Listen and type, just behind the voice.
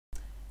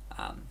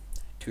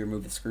To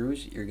remove the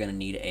screws, you're going to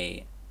need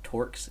a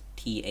Torx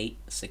T8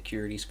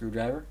 security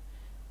screwdriver.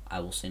 I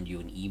will send you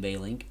an eBay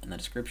link in the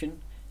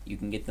description. You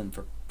can get them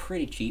for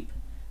pretty cheap.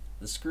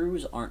 The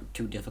screws aren't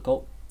too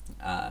difficult.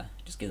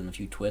 Just give them a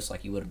few twists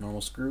like you would a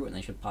normal screw and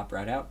they should pop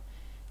right out.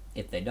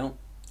 If they don't,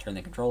 turn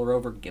the controller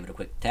over, give it a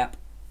quick tap,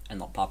 and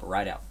they'll pop it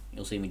right out.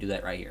 You'll see me do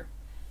that right here.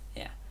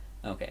 Yeah,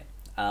 okay.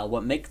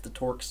 What makes the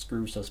Torx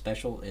screws so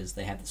special is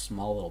they have this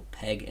small little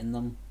peg in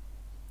them,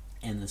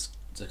 and this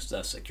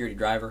security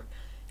driver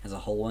has a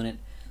hole in it,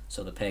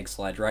 so the peg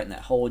slides right in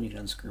that hole and you can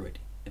unscrew it.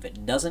 If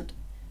it doesn't,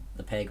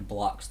 the peg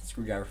blocks the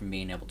screwdriver from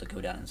being able to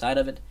go down inside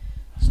of it,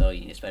 so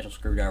you need a special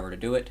screwdriver to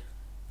do it.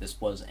 This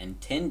was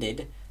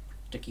intended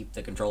to keep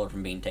the controller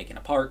from being taken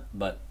apart,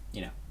 but,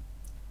 you know,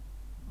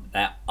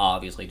 that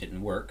obviously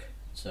didn't work,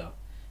 so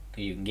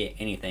you can get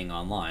anything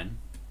online.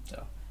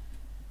 So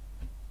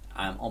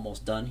I'm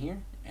almost done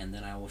here, and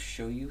then I will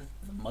show you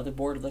the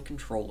motherboard of the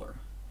controller.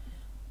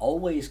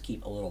 Always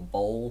keep a little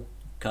bowl,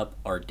 cup,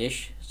 or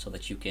dish so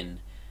that you can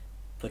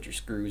put your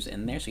screws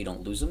in there so you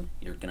don't lose them.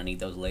 You're going to need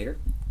those later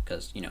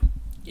because, you know,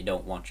 you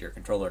don't want your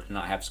controller to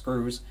not have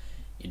screws.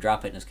 You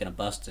drop it and it's going to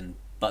bust and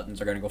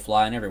buttons are going to go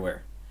flying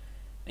everywhere.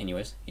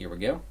 Anyways, here we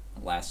go.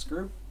 Last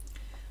screw.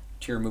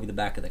 To remove the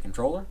back of the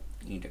controller,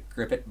 you need to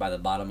grip it by the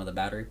bottom of the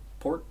battery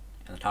port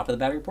and the top of the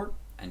battery port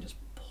and just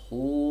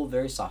pull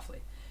very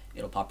softly.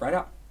 It'll pop right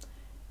out.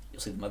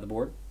 You'll see the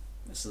motherboard.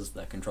 This is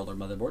the controller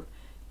motherboard.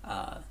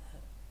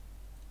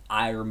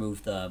 I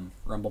removed the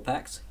rumble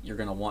packs. You're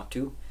going to want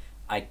to.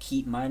 I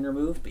keep mine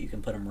removed, but you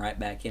can put them right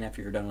back in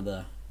after you're done with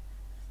the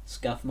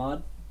Scuf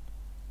mod.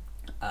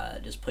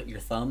 Just put your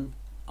thumb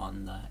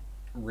on the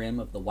rim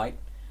of the white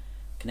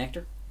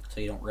connector so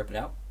you don't rip it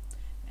out,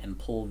 and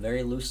pull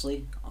very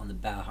loosely on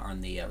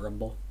the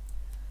rumble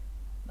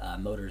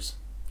motor's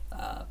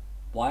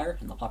wire,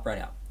 and they'll pop right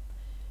out.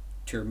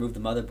 To remove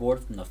the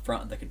motherboard from the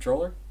front of the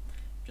controller,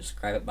 just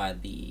grab it by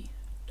the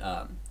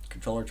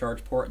controller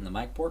charge port and the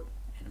mic port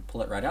and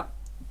pull it right out.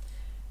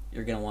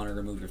 You're going to want to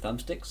remove your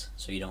thumbsticks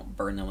so you don't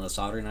burn them with a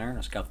soldering iron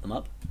or scuff them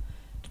up.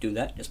 To do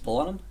that, just pull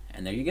on them,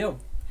 and there you go.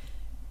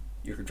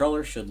 Your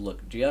controller should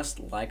look just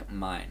like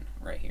mine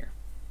right here.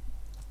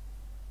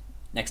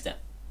 Next step.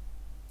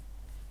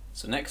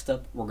 So next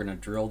up, we're going to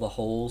drill the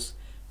holes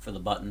for the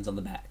buttons on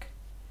the back.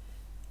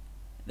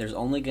 There's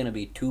only going to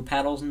be 2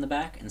 paddles in the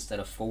back instead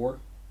of 4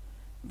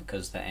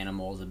 because the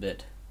animal is a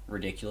bit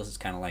ridiculous. It's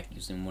kind of like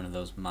using one of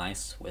those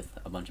mice with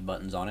a bunch of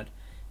buttons on it,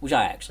 which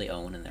I actually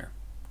own and they're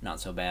not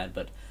so bad,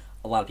 but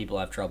a lot of people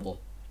have trouble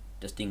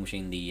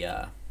distinguishing the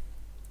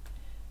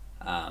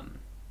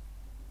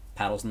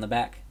paddles in the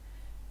back,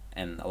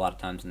 and a lot of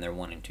times when they're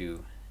wanting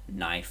to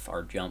knife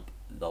or jump,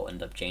 they'll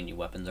end up changing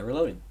weapons or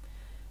reloading.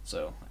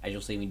 So as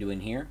you'll see me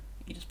doing here,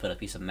 you just put a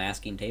piece of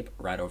masking tape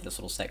right over this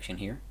little section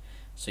here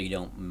so you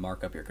don't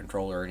mark up your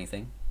controller or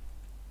anything,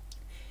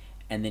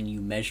 and then you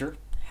measure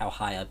how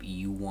high up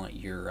you want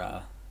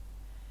your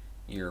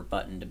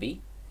button to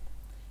be.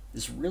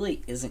 This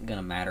really isn't going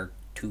to matter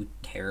too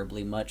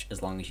terribly much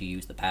as long as you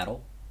use the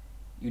paddle.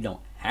 You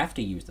don't have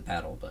to use the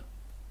paddle, but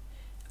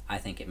I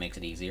think it makes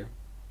it easier.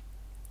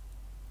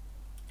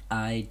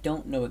 I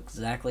don't know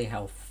exactly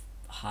how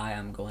high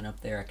I'm going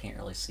up there. I can't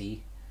really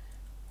see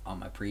on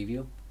my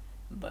preview,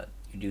 but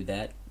you do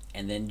that,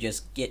 and then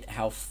just get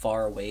how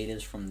far away it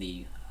is from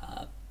the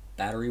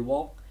battery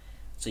wall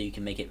so you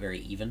can make it very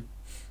even.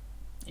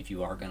 If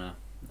you are gonna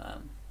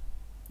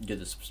do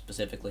this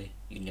specifically,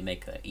 you need to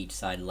make each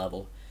side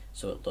level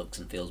so it looks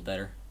and feels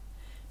better.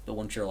 But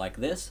once you're like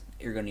this,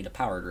 you're gonna need a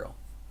power drill.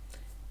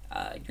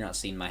 You're not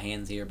seeing my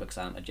hands here because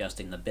I'm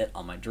adjusting the bit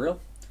on my drill.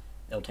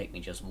 It'll take me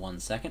just 1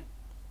 second.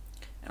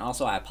 And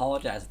also, I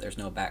apologize if there's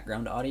no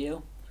background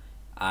audio.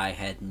 I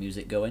had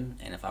music going,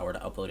 and if I were to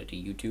upload it to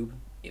YouTube,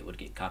 it would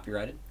get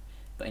copyrighted.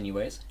 But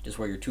anyways, just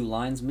where your 2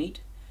 lines meet,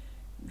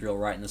 drill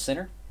right in the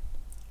center,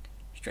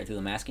 straight through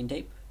the masking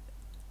tape,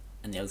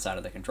 and the other side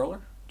of the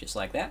controller, just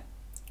like that.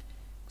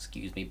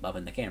 Excuse me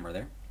bumping the camera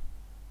there.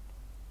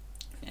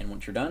 And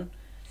once you're done,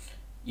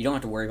 you don't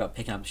have to worry about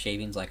picking up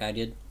shavings like I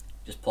did.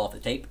 Just pull off the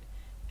tape,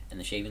 and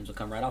the shavings will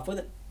come right off with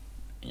it.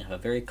 And you have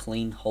a very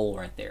clean hole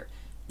right there.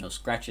 No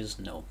scratches,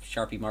 no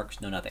Sharpie marks,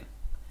 no nothing.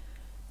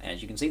 And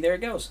as you can see, there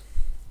it goes.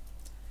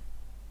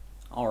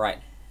 Alright,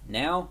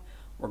 now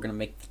we're going to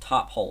make the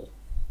top hole.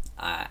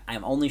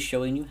 I'm only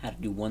showing you how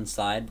to do one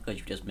side because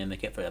you just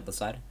mimic it for the other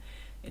side.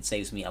 It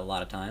saves me a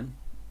lot of time.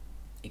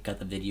 It cut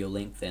the video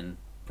length in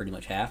pretty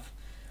much half.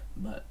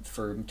 But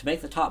to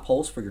make the top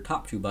holes for your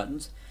top 2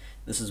 buttons,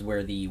 this is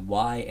where the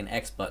Y and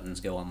X buttons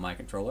go on my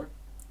controller.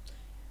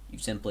 You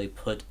simply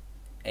put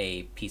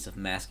a piece of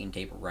masking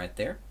tape right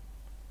there.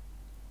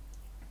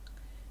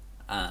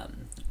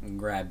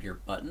 Grab your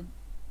button.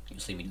 You'll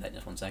see me do that in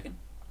just 1 second.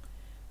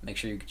 Make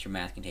sure you get your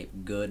masking tape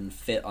good and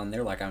fit on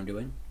there like I'm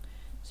doing,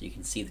 so you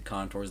can see the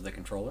contours of the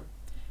controller.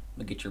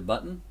 But get your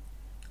button,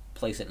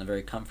 place it in a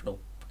very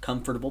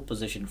comfortable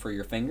position for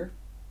your finger.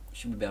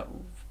 Should be about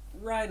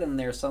right in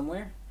there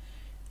somewhere.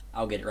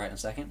 I'll get it right in a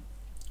second.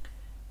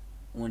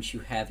 Once you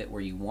have it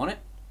where you want it,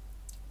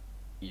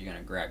 you're going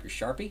to grab your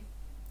Sharpie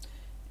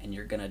and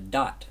you're going to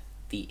dot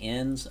the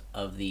ends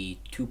of the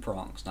two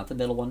prongs, not the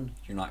middle one.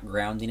 You're not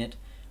grounding it.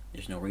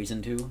 There's no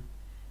reason to.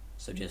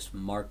 So just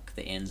mark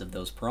the ends of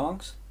those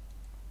prongs.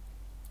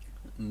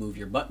 Move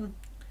your button.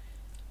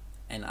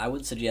 And I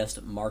would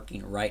suggest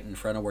marking right in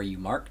front of where you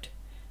marked,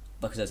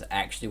 because that's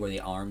actually where the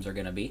arms are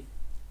going to be.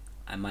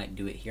 I might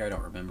do it here, I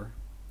don't remember.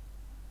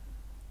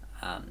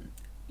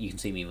 You can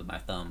see me with my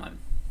thumb. I'm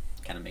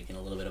kind of making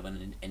a little bit of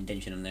an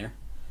indentation in there.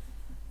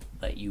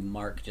 But you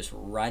mark just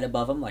right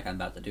above them like I'm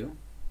about to do.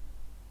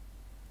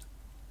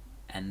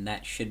 And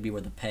that should be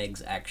where the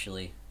pegs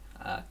actually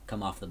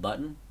come off the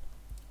button.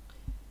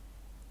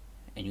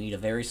 And you need a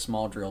very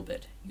small drill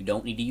bit. You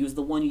don't need to use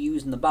the one you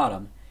use in the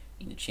bottom.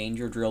 You need to change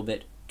your drill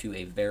bit to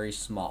a very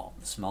small,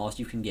 the smallest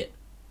you can get.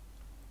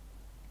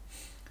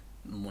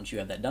 And once you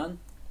have that done,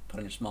 put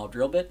in your small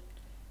drill bit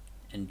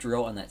and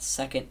drill on that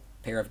second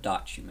pair of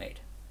dots you made.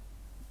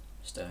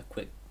 Just a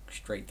quick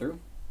straight through,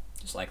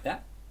 just like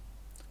that.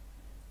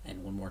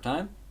 And one more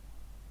time.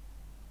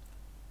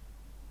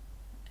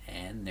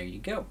 And there you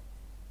go.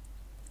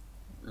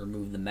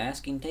 Remove the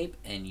masking tape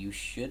and you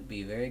should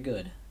be very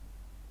good.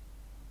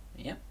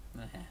 Yep,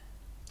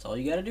 that's all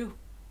you gotta do.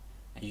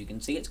 As you can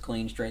see, it's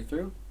clean straight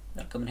through.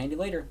 That'll come in handy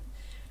later.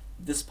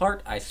 This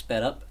part I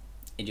sped up.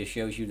 It just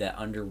shows you that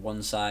under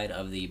one side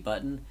of the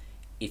button,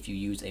 if you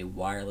use a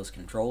wireless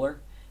controller,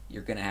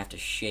 you're gonna have to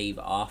shave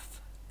off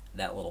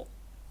that little,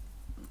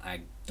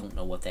 I don't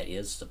know what that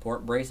is,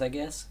 support brace I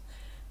guess,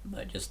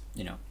 but just,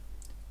 you know,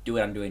 do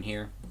what I'm doing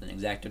here with an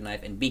X-Acto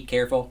knife, and be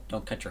careful,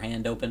 don't cut your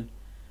hand open.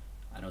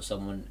 I know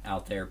someone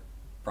out there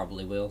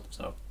probably will,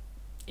 so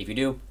if you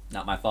do,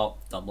 not my fault,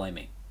 don't blame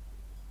me.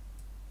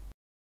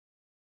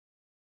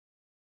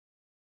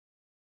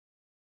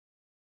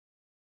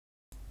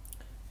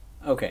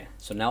 Okay,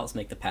 so now let's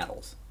make the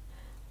paddles.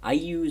 I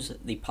use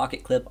the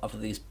pocket clip off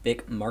of these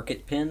big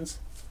market pins.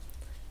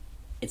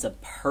 It's a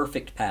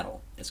perfect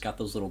paddle. It's got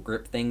those little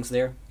grip things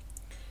there.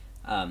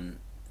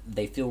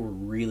 They feel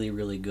really,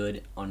 really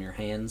good on your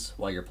hands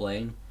while you're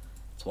playing.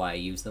 That's why I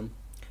use them.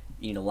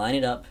 You need to line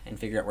it up and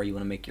figure out where you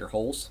want to make your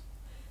holes.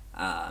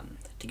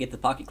 To get the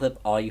pocket clip,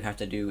 all you have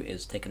to do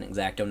is take an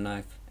X-Acto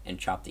knife and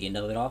chop the end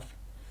of it off.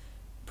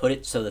 Put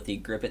it so that the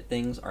grip it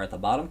things are at the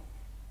bottom.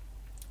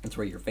 That's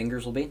where your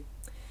fingers will be.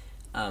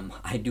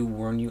 I do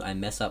warn you, I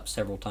mess up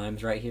several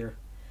times right here.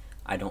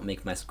 I don't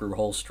make my screw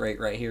holes straight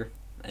right here,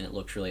 and it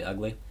looks really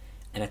ugly.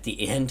 And at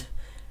the end,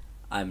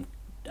 I'm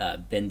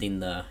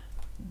bending the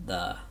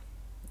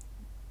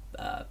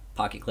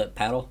pocket clip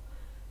paddle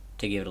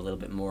to give it a little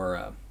bit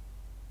more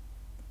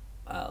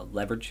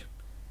leverage.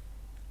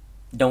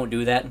 Don't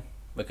do that,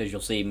 because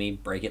you'll see me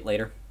break it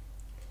later.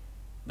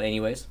 But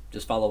anyways,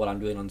 just follow what I'm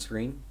doing on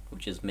screen,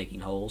 which is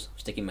making holes,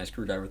 sticking my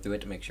screwdriver through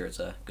it to make sure it's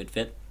a good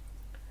fit.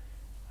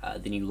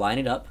 Then you line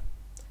it up,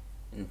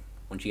 and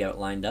once you have it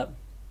lined up,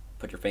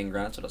 put your finger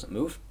on it so it doesn't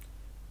move.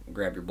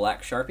 Grab your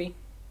black Sharpie,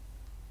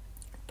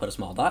 put a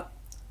small dot,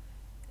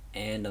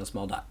 and a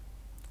small dot.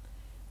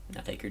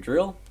 Now take your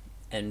drill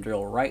and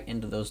drill right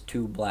into those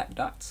two black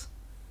dots.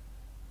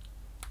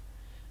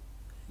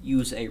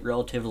 Use a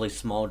relatively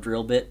small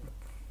drill bit.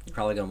 You're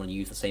probably going to want to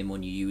use the same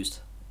one you used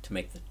to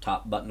make the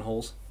top button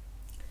holes.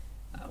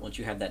 Once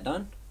you have that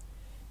done,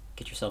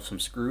 get yourself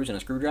some screws and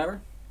a screwdriver.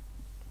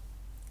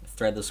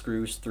 Thread the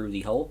screws through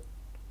the hole.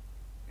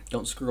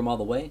 Don't screw them all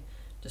the way,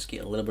 just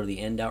get a little bit of the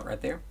end out right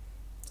there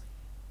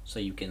so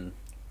you can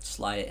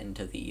slide it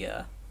into the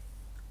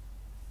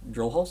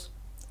drill holes.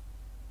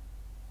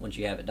 Once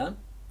you have it done,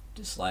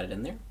 just slide it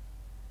in there.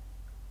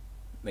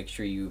 Make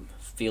sure you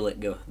feel it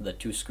go, the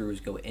two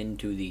screws go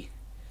into the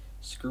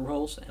screw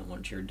holes, and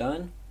once you're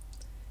done,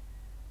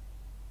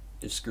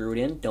 just screw it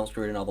in. Don't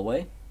screw it in all the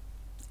way,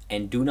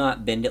 and do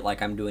not bend it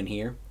like I'm doing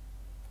here,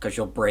 because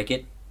you'll break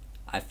it.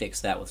 I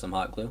fixed that with some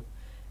hot glue.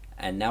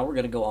 And now we're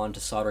going to go on to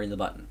soldering the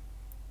button.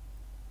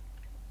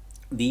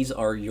 These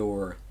are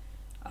your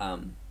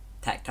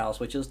tactile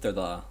switches. They're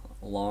the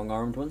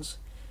long-armed ones.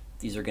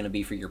 These are going to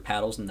be for your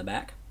paddles in the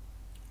back.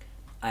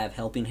 I have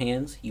helping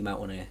hands. You might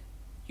want to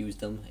use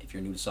them if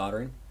you're new to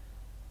soldering.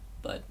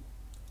 But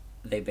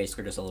they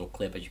basically are just a little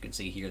clip, as you can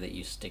see here, that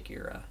you stick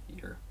your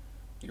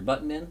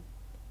button in.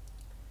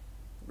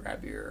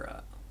 Grab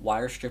your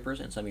wire strippers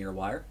and some of your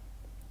wire.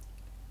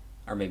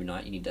 Or maybe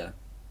not. You need to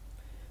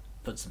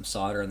put some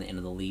solder on the end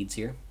of the leads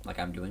here, like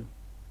I'm doing.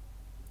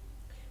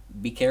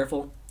 Be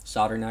careful.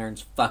 Soldering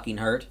irons fucking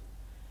hurt.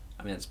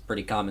 I mean, it's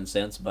pretty common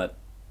sense, but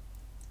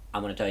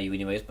I'm going to tell you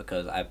anyways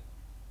because I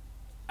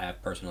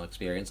have personal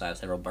experience. I have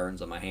several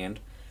burns on my hand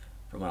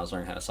from when I was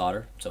learning how to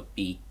solder, so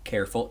be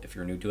careful if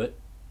you're new to it.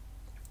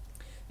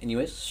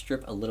 Anyways,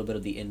 strip a little bit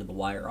of the end of the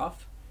wire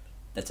off.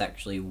 That's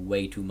actually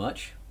way too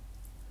much,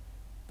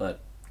 but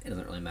it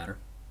doesn't really matter.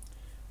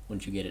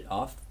 Once you get it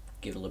off,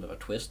 give it a little bit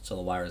of a twist so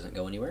the wire doesn't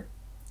go anywhere.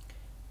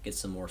 Get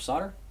some more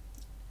solder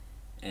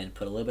and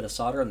put a little bit of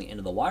solder on the end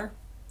of the wire,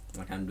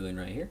 like I'm doing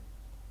right here.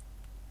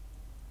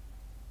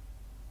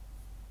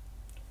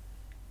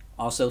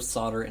 Also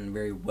solder in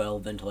very well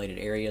ventilated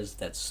areas.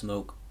 That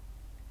smoke,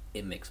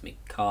 it makes me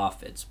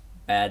cough. It's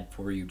bad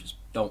for you. Just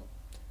don't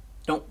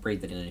Don't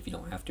breathe it in if you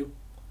don't have to.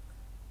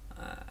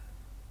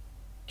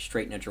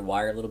 Straighten out your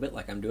wire a little bit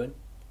like I'm doing.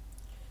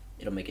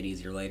 It'll make it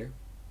easier later.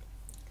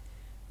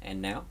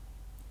 And now,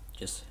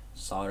 just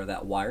solder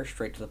that wire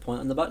straight to the point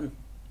on the button,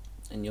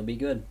 and you'll be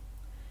good.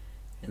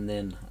 And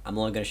then I'm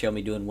only going to show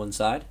me doing one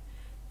side,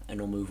 and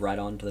we'll move right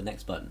on to the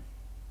next button.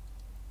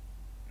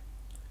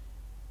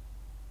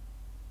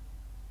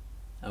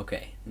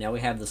 Okay, now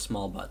we have the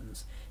small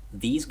buttons.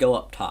 These go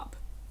up top.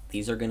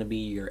 These are going to be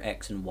your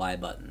X and Y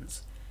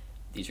buttons.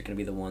 These are going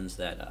to be the ones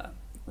that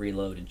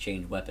reload and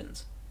change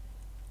weapons.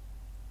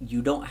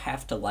 You don't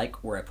have to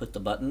like where I put the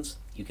buttons.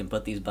 You can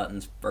put these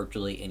buttons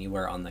virtually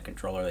anywhere on the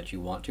controller that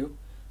you want to.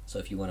 So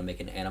if you want to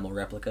make an animal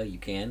replica, you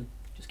can.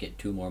 Just get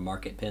 2 more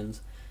market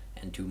pins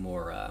and 2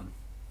 more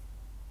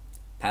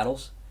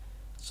paddles,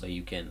 so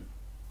you can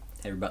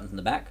have your buttons in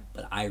the back.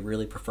 But I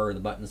really prefer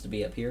the buttons to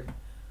be up here.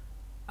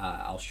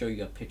 I'll show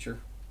you a picture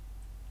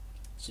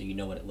so you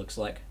know what it looks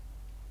like.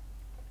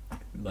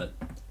 But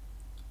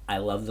I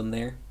love them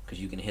there because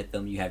you can hit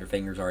them. You have your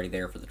fingers already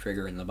there for the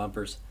trigger and the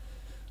bumpers,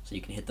 so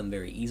you can hit them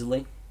very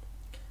easily.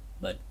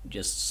 But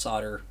just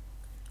solder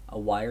a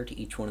wire to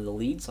each one of the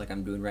leads like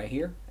I'm doing right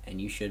here,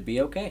 and you should be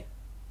okay.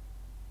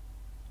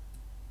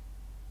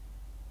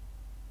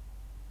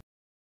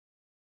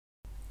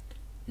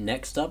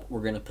 Next up,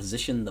 we're going to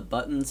position the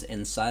buttons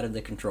inside of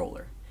the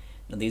controller.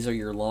 Now these are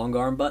your long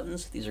arm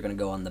buttons. These are going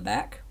to go on the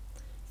back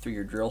through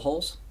your drill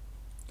holes.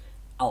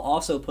 I'll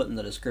also put in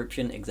the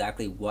description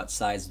exactly what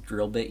size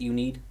drill bit you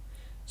need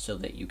so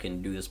that you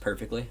can do this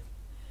perfectly.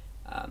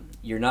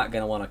 You're not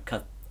going to want to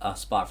cut a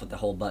spot for the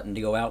whole button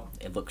to go out.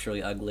 It looks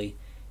really ugly.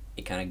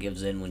 It kind of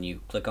gives in when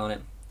you click on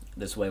it.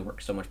 This way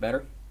works so much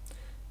better.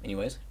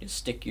 Anyways, just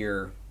stick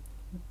your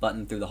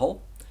button through the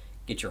hole,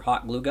 get your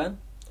hot glue gun,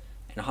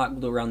 and hot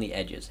glue around the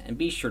edges. And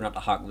be sure not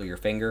to hot glue your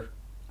finger.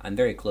 I'm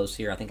very close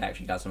here. I think I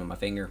actually got some on my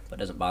finger, but it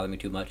doesn't bother me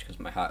too much because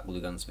my hot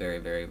glue gun's very,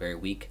 very, very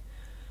weak.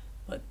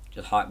 But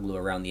just hot glue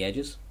around the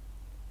edges.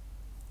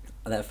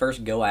 That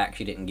first go, I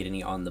actually didn't get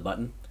any on the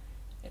button.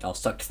 It all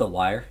stuck to the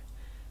wire.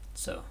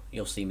 So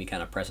you'll see me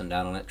kind of pressing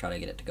down on it, try to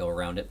get it to go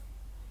around it.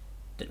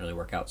 Didn't really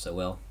work out so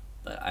well,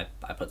 but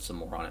I put some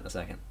more on it in a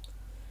second.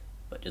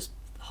 But just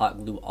hot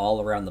glue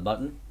all around the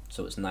button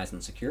so it's nice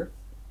and secure.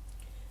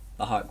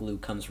 The hot glue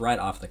comes right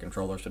off the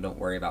controller, so don't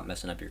worry about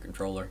messing up your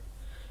controller.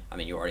 I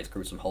mean, you already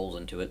screwed some holes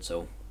into it,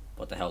 so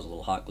what the hell's a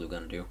little hot glue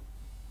gonna do?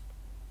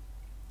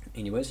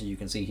 Anyways, as you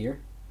can see here,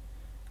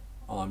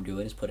 all I'm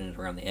doing is putting it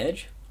around the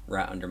edge,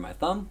 right under my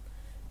thumb.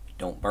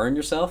 Don't burn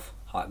yourself.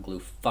 Hot glue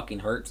fucking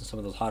hurts in some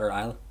of those hotter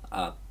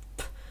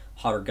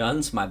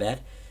guns. My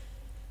bad.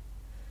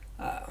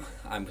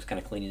 I'm just kind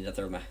of cleaning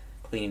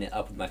it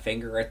up with my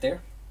finger right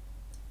there.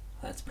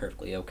 That's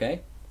perfectly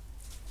okay.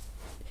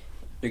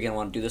 You're gonna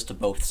want to do this to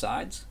both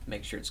sides.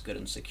 Make sure it's good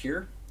and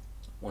secure.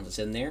 Once it's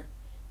in there,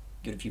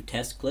 give it a few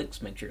test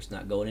clicks. Make sure it's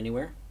not going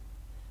anywhere.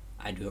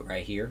 I do it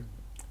right here.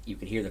 You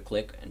can hear the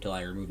click until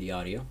I remove the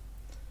audio.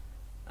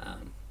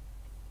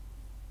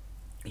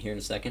 Here in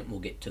a second, we'll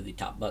get to the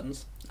top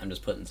buttons. I'm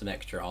just putting some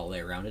extra all the way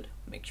around it.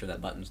 Make sure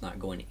that button's not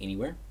going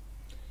anywhere.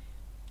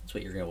 That's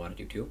what you're going to want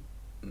to do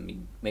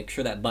too. Make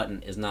sure that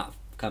button is not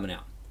coming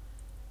out.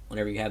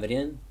 Whenever you have it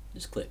in,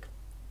 just click.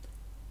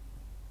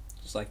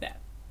 Just like that.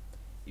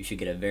 You should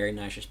get a very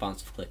nice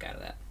responsive click out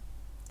of that.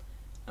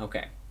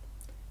 Okay.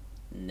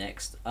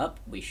 Next up,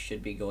 we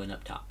should be going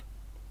up top.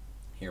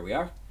 Here we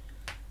are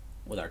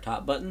with our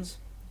top buttons.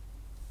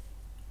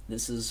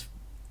 This is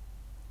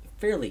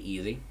fairly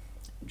easy.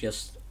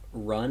 Just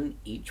run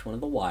each one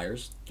of the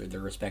wires through their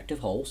respective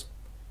holes,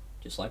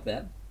 just like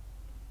that.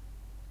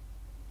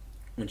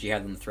 Once you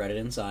have them threaded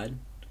inside,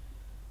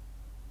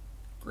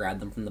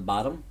 grab them from the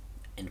bottom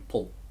and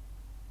pull.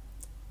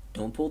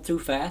 Don't pull too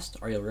fast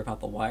or you'll rip out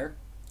the wire.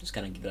 Just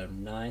kind of give it a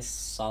nice,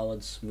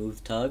 solid,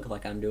 smooth tug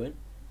like I'm doing.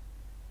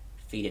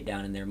 Feed it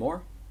down in there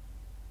more.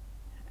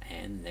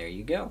 And there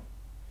you go.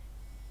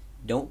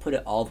 Don't put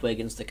it all the way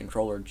against the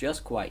controller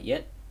just quite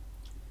yet.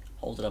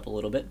 Hold it up a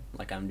little bit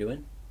like I'm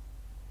doing.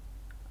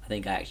 I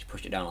think I actually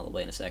pushed it down all the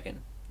way in a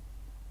second.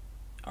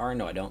 Or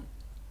no, I don't.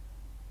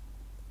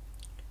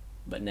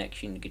 But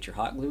next you need to get your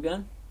hot glue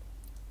gun.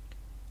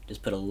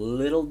 Just put a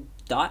little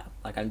dot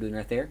like I'm doing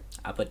right there.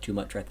 I put too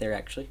much right there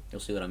actually.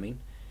 You'll see what I mean.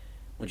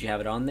 Once you have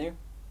it on there,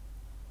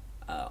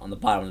 on the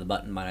bottom of the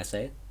button might I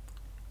say,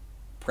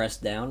 press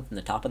down from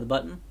the top of the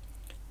button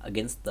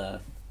against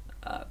the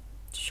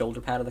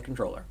shoulder pad of the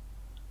controller.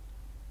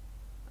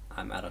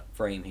 I'm out of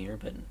frame here,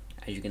 but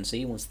as you can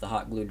see, once the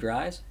hot glue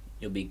dries,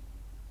 you'll be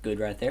good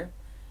right there.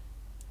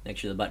 Make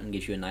sure the button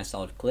gives you a nice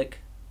solid click.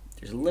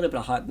 There's a little bit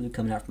of hot glue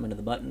coming out from under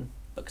the button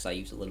because I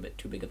used a little bit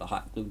too big of a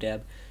hot glue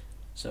dab,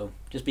 so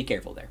just be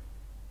careful there.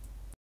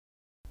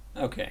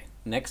 Okay,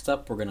 next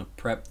up we're going to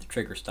prep the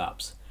trigger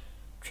stops.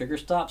 Trigger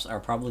stops are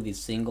probably the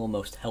single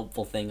most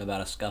helpful thing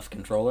about a Scuf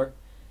controller.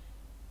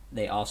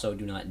 They also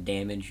do not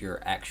damage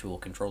your actual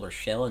controller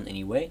shell in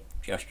any way,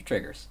 just your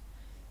triggers.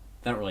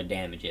 They don't really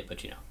damage it,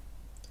 but you know,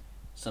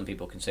 some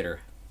people consider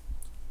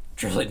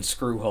drilling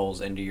screw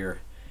holes into your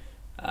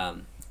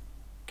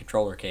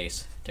controller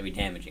case to be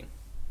damaging.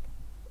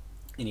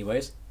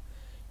 Anyways,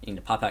 you need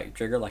to pop out your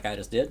trigger like I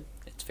just did.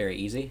 It's very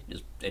easy.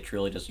 It's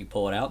really just you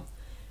pull it out.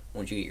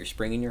 Once you get your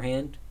spring in your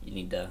hand, you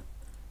need to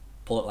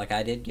pull it like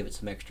I did. Give it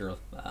some extra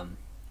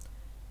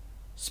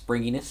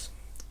springiness.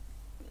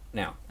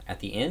 Now, at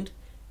the end,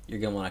 you're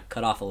going to want to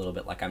cut off a little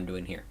bit like I'm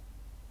doing here.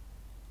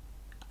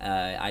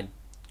 I'd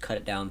cut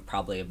it down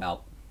probably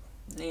about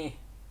 3-4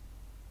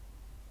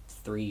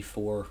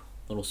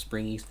 little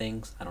springy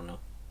things. I don't know,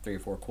 3 or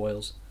 4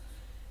 coils.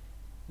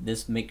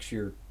 This makes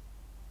your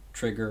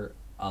trigger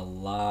a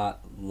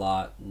lot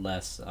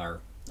less,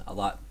 or a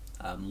lot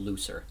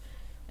looser.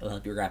 It'll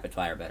help your rapid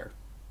fire better.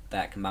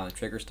 That combined with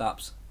trigger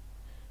stops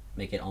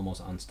make it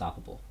almost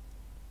unstoppable.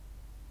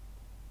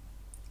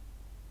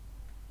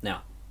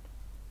 Now,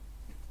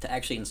 to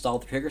actually install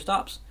the trigger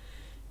stops,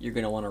 you're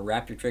going to want to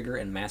wrap your trigger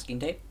in masking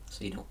tape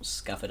so you don't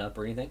scuff it up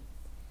or anything.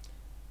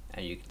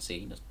 And you can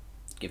see, just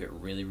give it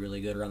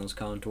really good around those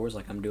contours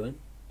like I'm doing.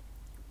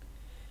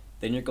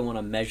 Then you're going to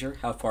want to measure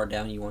how far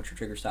down you want your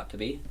trigger stop to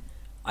be.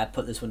 I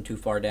put this one too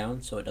far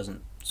down so it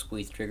doesn't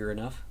squeeze the trigger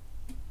enough.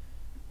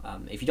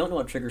 If you don't know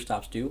what trigger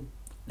stops do,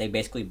 they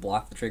basically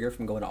block the trigger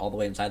from going all the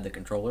way inside the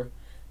controller,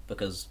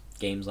 because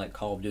games like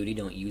Call of Duty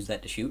don't use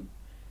that to shoot.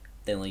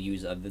 They only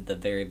use the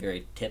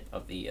very tip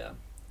of the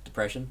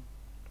depression.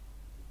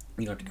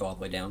 You don't have to go all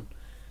the way down,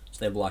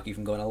 so they block you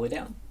from going all the way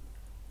down.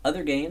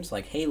 Other games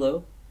like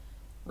Halo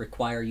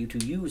require you to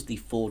use the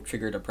full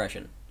trigger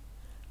depression.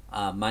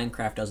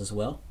 Minecraft does as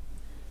well.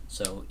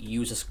 So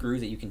use a screw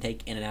that you can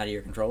take in and out of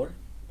your controller.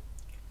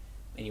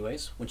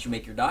 Anyways, once you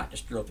make your dot,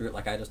 just drill through it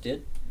like I just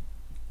did.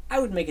 I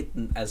would make it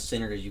as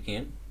centered as you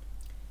can.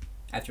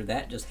 After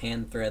that, just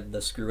hand thread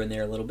the screw in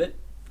there a little bit,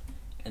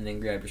 and then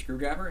grab your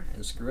screwdriver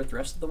and screw it the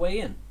rest of the way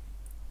in.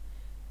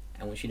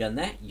 And once you've done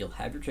that, you'll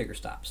have your trigger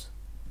stops.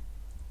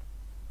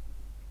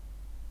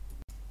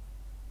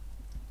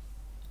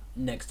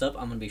 Next up,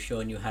 I'm going to be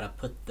showing you how to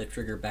put the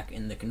trigger back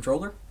in the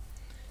controller.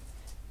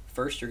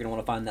 First, you're going to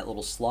want to find that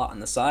little slot on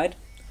the side.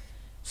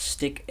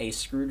 Stick a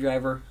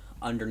screwdriver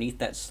underneath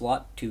that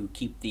slot to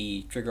keep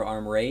the trigger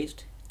arm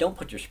raised. Don't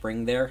put your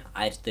spring there.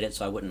 I just did it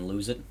so I wouldn't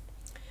lose it.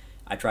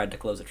 I tried to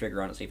close the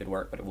trigger on it to see if it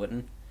worked, but it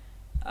wouldn't.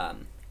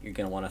 You're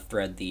going to want to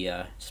thread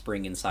the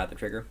spring inside the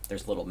trigger.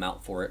 There's a little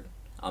mount for it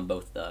on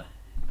both the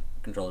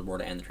controller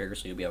board and the trigger,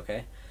 so you'll be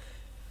okay.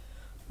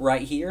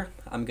 Right here,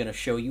 I'm going to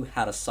show you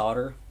how to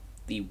solder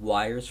the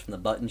wires from the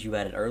buttons you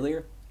added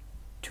earlier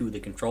to the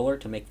controller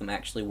to make them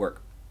actually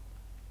work.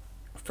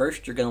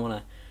 First, you're going to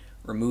want to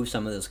remove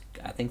some of those,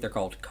 I think they're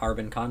called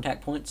carbon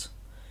contact points.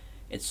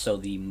 It's so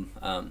the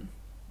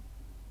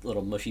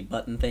little mushy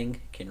button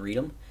thing can read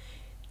them.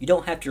 You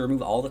don't have to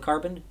remove all the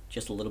carbon,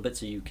 just a little bit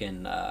so you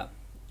can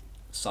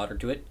solder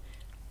to it.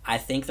 I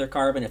think they're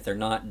carbon. If they're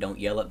not, don't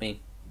yell at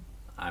me.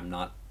 I'm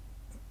not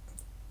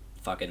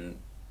fucking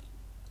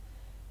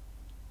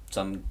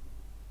some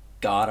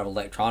god of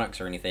electronics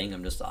or anything.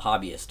 I'm just a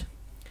hobbyist.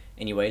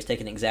 Anyways,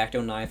 take an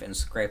X-Acto knife and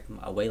scrape them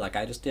away like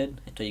I just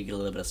did until you get a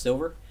little bit of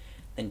silver.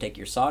 Then take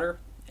your solder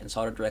and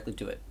solder directly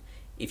to it.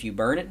 If you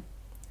burn it,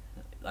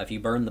 if you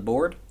burn the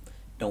board,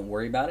 don't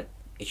worry about it.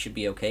 It should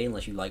be okay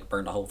unless you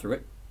burned a hole through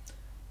it.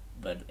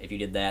 But if you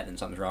did that, then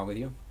something's wrong with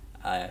you.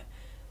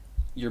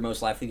 You're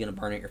most likely going to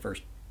burn it your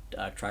first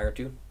try or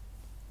two.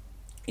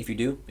 If you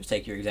do, just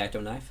take your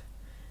X-Acto knife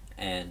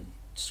and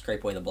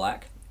scrape away the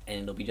black,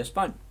 and it'll be just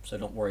fine. So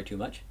don't worry too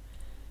much.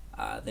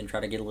 Then try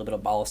to get a little bit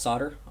of ball of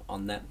solder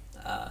on that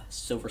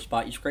silver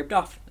spot you scraped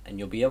off, and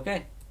you'll be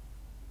okay.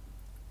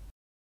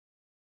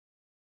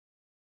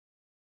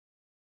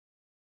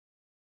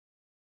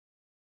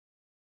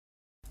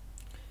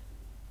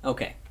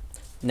 Okay,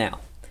 now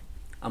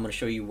I'm going to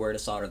show you where to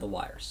solder the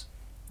wires.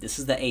 This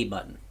is the A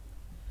button.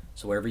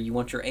 So wherever you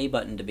want your A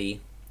button to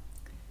be,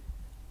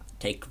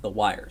 take the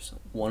wires.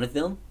 One of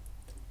them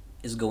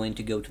is going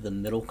to go to the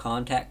middle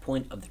contact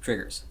point of the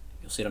triggers.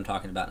 You'll see what I'm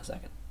talking about in a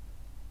second.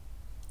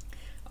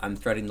 I'm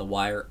threading the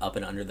wire up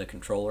and under the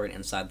controller and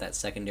inside that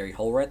secondary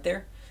hole right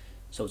there,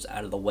 so it's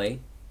out of the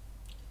way.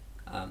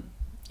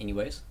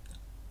 Anyways,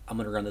 I'm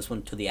going to run this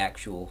one to the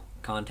actual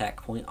contact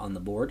point on the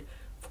board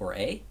for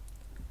A.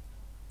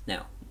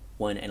 Now,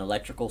 when an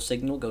electrical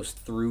signal goes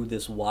through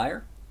this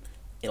wire,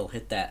 it'll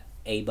hit that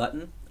A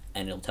button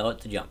and it'll tell it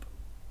to jump.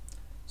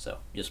 So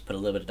just put a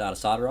little bit of dot of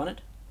solder on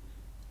it,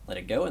 let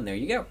it go, and there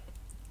you go.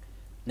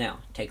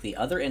 Now, take the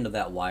other end of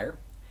that wire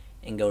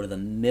and go to the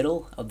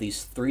middle of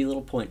these 3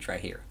 little points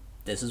right here.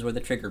 This is where the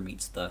trigger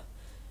meets the,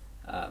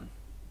 this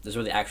is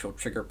where the actual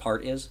trigger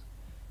part is.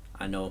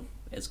 I know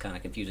it's kind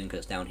of confusing because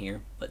it's down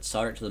here, but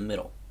solder it to the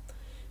middle.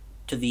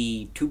 To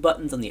the 2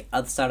 buttons on the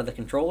other side of the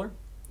controller,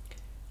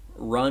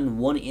 run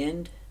one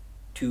end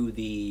to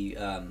the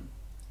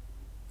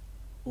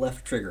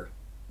left trigger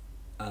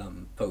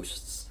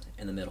posts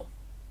in the middle.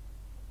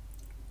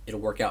 It'll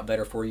work out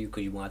better for you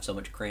because you won't have so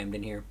much crammed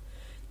in here.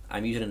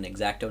 I'm using an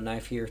X-Acto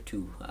knife here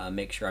to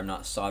make sure I'm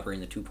not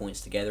soldering the 2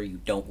 points together. You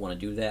don't want to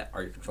do that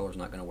or your controller's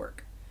not going to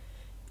work.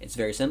 It's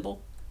very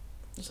simple.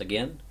 Just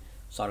again,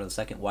 solder the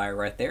second wire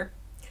right there,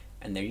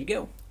 and there you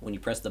go. When you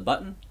press the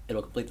button,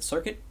 it'll complete the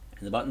circuit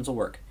and the buttons will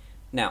work.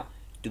 Now,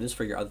 do this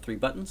for your other 3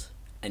 buttons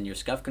and your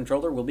Scuf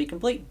controller will be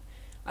complete.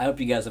 I hope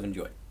you guys have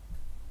enjoyed.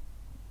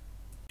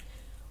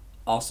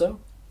 Also,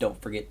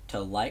 don't forget to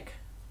like,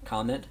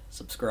 comment,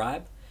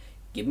 subscribe.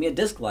 Give me a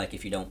dislike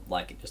if you don't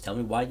like it. Just tell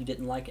me why you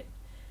didn't like it.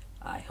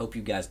 I hope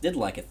you guys did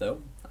like it,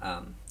 though.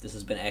 This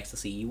has been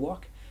Ecstasy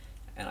Ewok,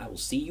 and I will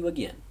see you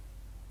again.